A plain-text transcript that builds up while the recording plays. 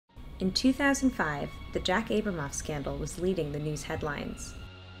In 2005, the Jack Abramoff scandal was leading the news headlines.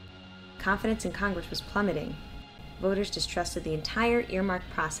 Confidence in Congress was plummeting. Voters distrusted the entire earmark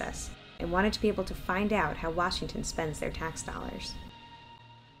process and wanted to be able to find out how Washington spends their tax dollars.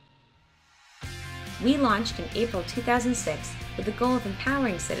 We launched in April 2006 with the goal of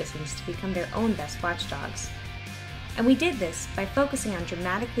empowering citizens to become their own best watchdogs. And we did this by focusing on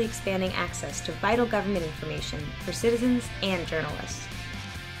dramatically expanding access to vital government information for citizens and journalists.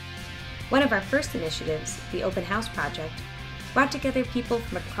 One of our first initiatives, the Open House Project, brought together people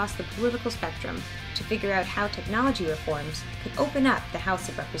from across the political spectrum to figure out how technology reforms could open up the House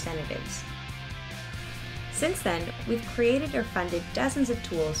of Representatives. Since then, we've created or funded dozens of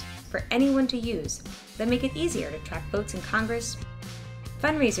tools for anyone to use that make it easier to track votes in Congress,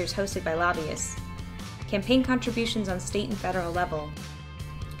 fundraisers hosted by lobbyists, campaign contributions on state and federal level,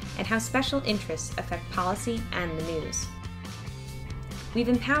 and how special interests affect policy and the news. We've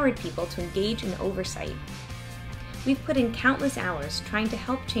empowered people to engage in oversight. We've put in countless hours trying to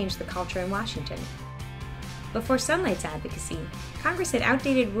help change the culture in Washington. Before Sunlight's advocacy, Congress had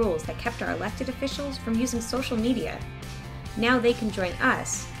outdated rules that kept our elected officials from using social media. Now they can join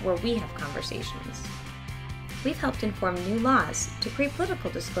us where we have conversations. We've helped inform new laws to create political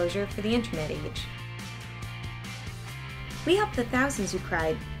disclosure for the internet age. We helped the thousands who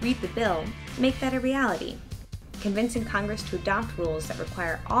cried, "Read the bill," make that a reality, convincing Congress to adopt rules that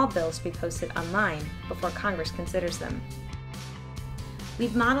require all bills to be posted online before Congress considers them.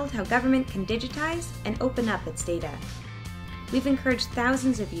 We've modeled how government can digitize and open up its data. We've encouraged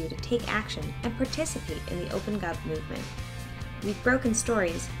thousands of you to take action and participate in the OpenGov movement. We've broken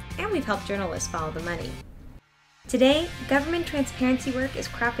stories, and we've helped journalists follow the money. Today, government transparency work is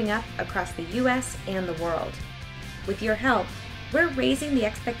cropping up across the US and the world. With your help, we're raising the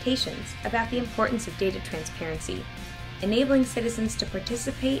expectations about the importance of data transparency, enabling citizens to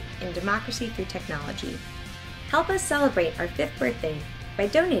participate in democracy through technology. Help us celebrate our 5th birthday by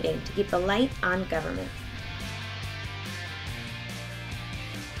donating to keep the light on government.